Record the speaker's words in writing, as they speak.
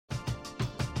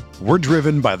We're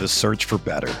driven by the search for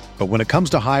better. But when it comes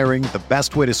to hiring, the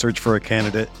best way to search for a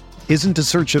candidate isn't to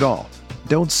search at all.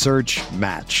 Don't search,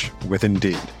 match with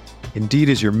Indeed. Indeed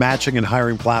is your matching and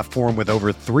hiring platform with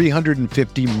over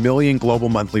 350 million global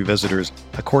monthly visitors,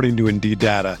 according to Indeed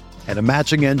data, and a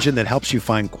matching engine that helps you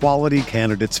find quality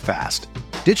candidates fast.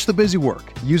 Ditch the busy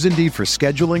work. Use Indeed for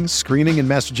scheduling, screening, and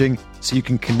messaging so you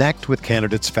can connect with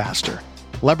candidates faster.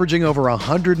 Leveraging over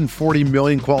 140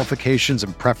 million qualifications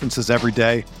and preferences every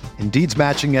day, Indeed's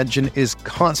matching engine is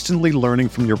constantly learning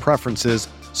from your preferences,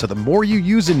 so the more you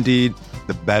use Indeed,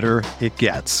 the better it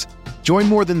gets. Join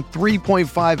more than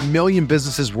 3.5 million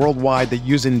businesses worldwide that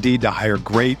use Indeed to hire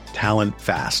great talent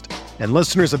fast. And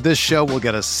listeners of this show will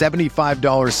get a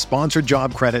 $75 sponsored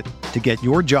job credit to get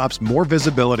your jobs more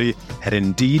visibility at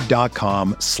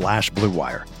Indeed.com/Blue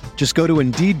Wire. Just go to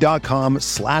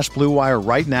Indeed.com/Blue Wire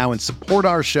right now and support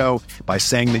our show by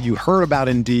saying that you heard about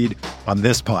Indeed on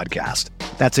this podcast.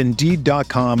 That's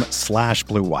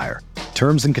Indeed.com/Blue Wire.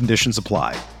 Terms and conditions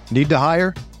apply. Need to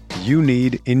hire? You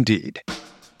need Indeed.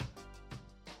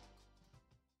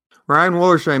 Ryan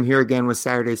Wollersheim here again with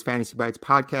Saturday's Fantasy Bites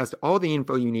podcast. All the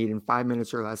info you need in 5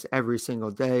 minutes or less every single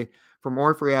day. For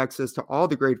more free access to all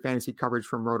the great fantasy coverage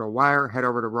from RotoWire, head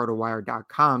over to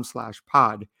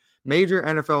rotowire.com/pod. Major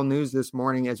NFL news this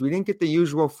morning, as we didn't get the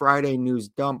usual Friday news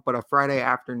dump, but a Friday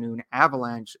afternoon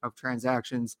avalanche of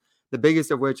transactions, the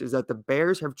biggest of which is that the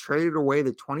Bears have traded away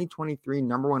the 2023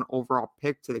 number one overall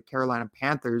pick to the Carolina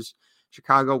Panthers.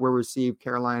 Chicago will receive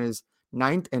Carolina's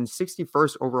 9th and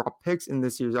 61st overall picks in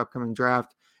this year's upcoming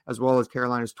draft, as well as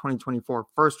Carolina's 2024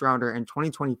 first rounder and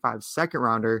 2025 second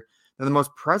rounder. Now, the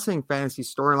most pressing fantasy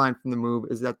storyline from the move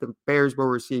is that the Bears will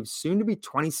receive soon-to-be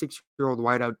 26-year-old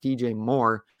wideout DJ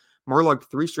Moore. Moore logged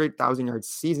 3 straight 1,000-yard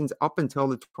seasons up until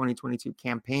the 2022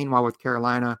 campaign while with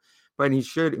Carolina, but he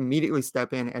should immediately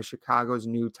step in as Chicago's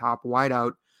new top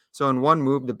wideout. So in one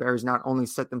move, the Bears not only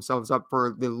set themselves up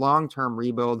for the long-term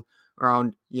rebuild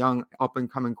around young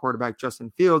up-and-coming quarterback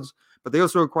Justin Fields, but they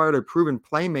also acquired a proven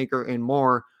playmaker in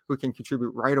Moore who can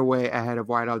contribute right away ahead of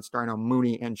wideouts Darnell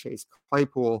Mooney and Chase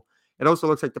Claypool. It also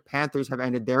looks like the Panthers have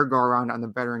ended their go-around on the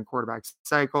veteran quarterback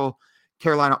cycle.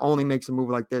 Carolina only makes a move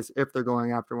like this if they're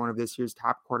going after one of this year's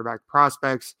top quarterback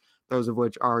prospects, those of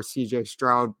which are C.J.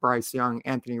 Stroud, Bryce Young,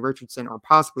 Anthony Richardson, or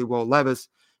possibly Will Levis,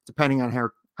 depending on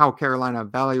how Carolina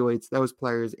evaluates those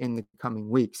players in the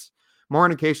coming weeks. More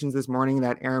indications this morning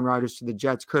that Aaron Rodgers to the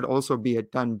Jets could also be a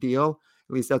done deal.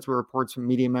 At least that's what reports from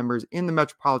media members in the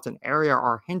metropolitan area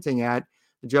are hinting at.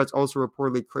 The Jets also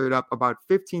reportedly cleared up about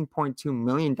 $15.2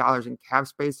 million in cap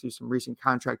space through some recent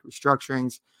contract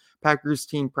restructurings. Packers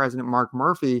team president Mark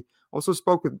Murphy also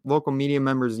spoke with local media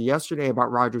members yesterday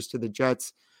about Rodgers to the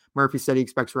Jets. Murphy said he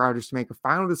expects Rodgers to make a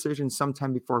final decision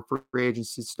sometime before free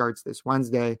agency starts this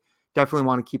Wednesday. Definitely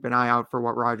want to keep an eye out for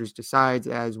what Rodgers decides,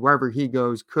 as wherever he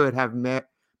goes could have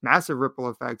massive ripple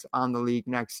effects on the league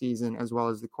next season, as well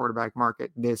as the quarterback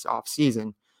market this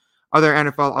offseason. Other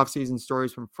NFL offseason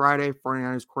stories from Friday: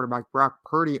 49ers quarterback Brock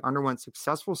Purdy underwent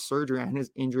successful surgery on his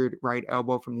injured right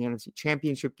elbow from the NFC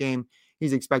Championship game.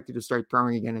 He's expected to start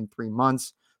throwing again in 3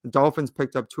 months. The Dolphins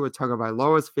picked up Tua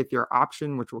Tagovailoa's 5th-year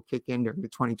option, which will kick in during the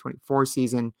 2024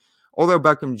 season. Odell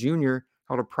Beckham Jr.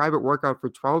 held a private workout for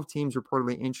 12 teams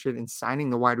reportedly interested in signing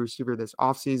the wide receiver this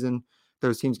offseason.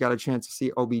 Those teams got a chance to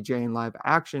see OBJ in live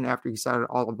action after he started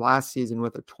all of last season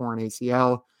with a torn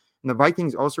ACL. And the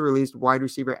Vikings also released wide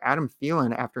receiver Adam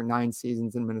Thielen after 9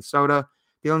 seasons in Minnesota.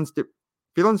 Thielen's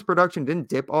production didn't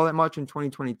dip all that much in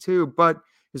 2022, but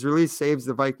his release saves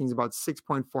the Vikings about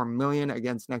 $6.4 million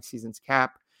against next season's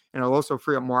cap. And it'll also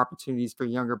free up more opportunities for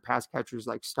younger pass catchers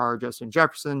like star Justin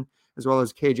Jefferson, as well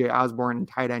as KJ Osborne and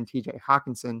tight end TJ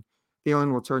Hawkinson.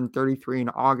 Thielen will turn 33 in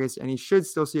August, and he should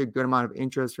still see a good amount of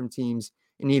interest from teams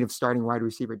in need of starting wide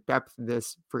receiver depth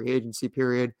this free agency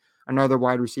period. Another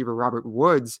wide receiver, Robert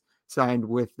Woods, signed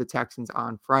with the Texans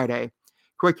on Friday.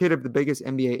 Quick hit of the biggest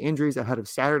NBA injuries ahead of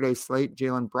Saturday's slate: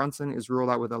 Jalen Brunson is ruled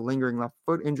out with a lingering left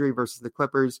foot injury versus the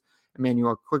Clippers.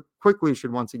 Emmanuel quickly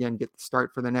should once again get the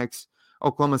start for the Knicks.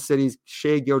 Oklahoma City's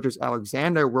Shai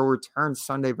Gilgeous-Alexander will return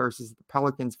Sunday versus the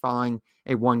Pelicans following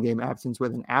a 1-game absence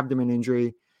with an abdomen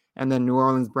injury. And then New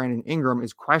Orleans' Brandon Ingram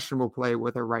is questionable play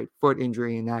with a right foot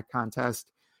injury in that contest.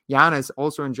 Giannis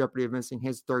also in jeopardy of missing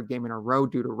his 3rd game in a row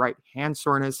due to right hand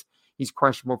soreness. He's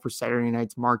questionable for Saturday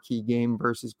night's marquee game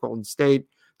versus Golden State.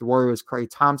 The Warriors' Klay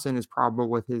Thompson is probable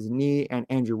with his knee, and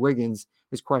Andrew Wiggins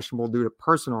is questionable due to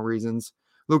personal reasons.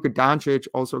 Luka Doncic,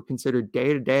 also considered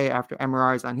day-to-day after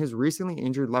MRIs on his recently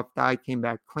injured left thigh, came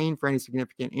back clean for any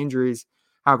significant injuries.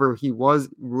 However, he was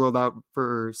ruled out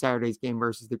for Saturday's game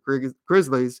versus the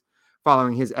Grizzlies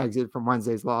following his exit from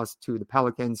Wednesday's loss to the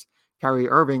Pelicans. Kyrie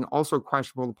Irving also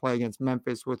questionable to play against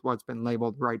Memphis with what's been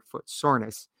labeled right foot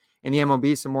soreness. In the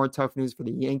MLB, some more tough news for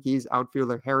the Yankees.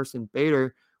 Outfielder Harrison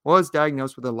Bader was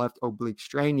diagnosed with a left oblique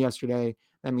strain yesterday.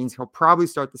 That means he'll probably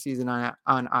start the season on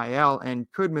IL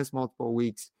and could miss multiple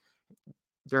weeks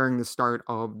during the start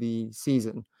of the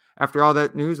season. After all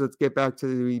that news, let's get back to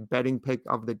the betting pick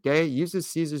of the day. Use the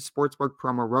Caesars Sportsbook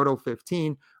promo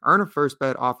ROTO15. Earn a first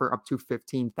bet offer up to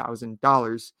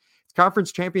 $15,000. It's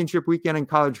conference championship weekend in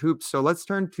college hoops, so let's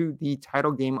turn to the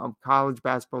title game of college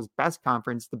basketball's best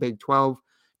conference, the Big 12.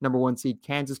 Number 1 seed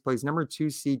Kansas plays number 2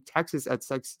 seed Texas at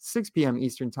 6 p.m.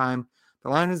 Eastern time. The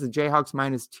line is the Jayhawks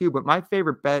 -2, but my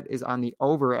favorite bet is on the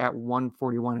over at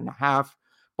 141.5.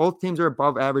 Both teams are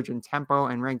above average in tempo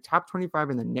and ranked top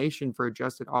 25 in the nation for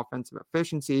adjusted offensive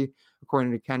efficiency,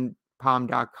 according to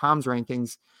KenPom.com's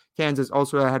rankings. Kansas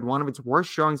also had one of its worst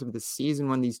showings of the season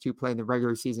when these two played the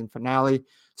regular season finale.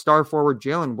 Star forward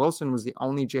Jalen Wilson was the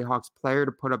only Jayhawks player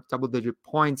to put up double-digit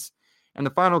points, and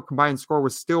the final combined score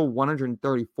was still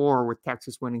 134, with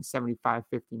Texas winning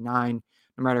 75-59.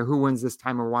 No matter who wins this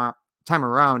time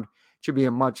around, it should be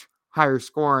a much higher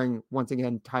scoring, once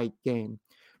again, tight game.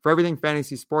 For everything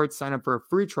fantasy sports, sign up for a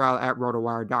free trial at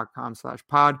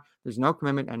rotowire.com/pod. There's no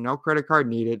commitment and no credit card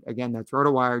needed. Again, that's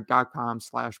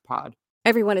rotowire.com/pod.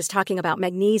 Everyone is talking about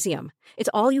magnesium.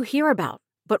 It's all you hear about.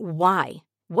 But why?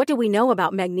 What do we know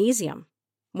about magnesium?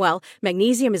 Well,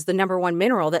 magnesium is the number one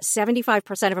mineral that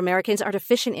 75% of Americans are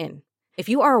deficient in. If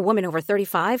you are a woman over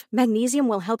 35, magnesium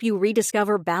will help you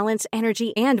rediscover balance,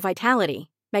 energy, and vitality.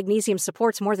 Magnesium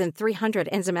supports more than 300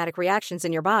 enzymatic reactions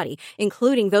in your body,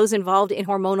 including those involved in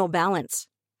hormonal balance.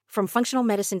 From functional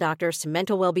medicine doctors to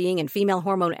mental well-being and female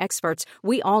hormone experts,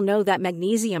 we all know that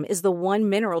magnesium is the one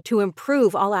mineral to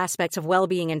improve all aspects of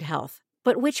well-being and health.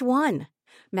 But which one?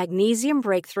 Magnesium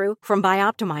Breakthrough from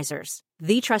Bioptimizers,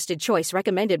 the trusted choice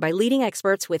recommended by leading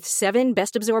experts with 7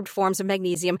 best-absorbed forms of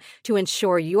magnesium to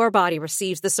ensure your body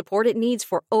receives the support it needs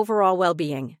for overall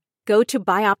well-being. Go to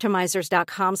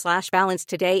bioptimizers.com/balance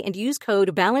today and use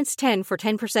code BALANCE10 for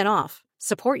 10% off.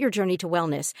 Support your journey to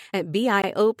wellness at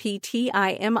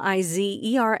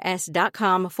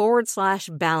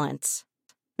bioptimizers.com/balance.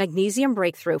 Magnesium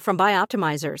Breakthrough from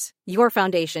Bioptimizers, your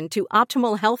foundation to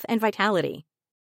optimal health and vitality.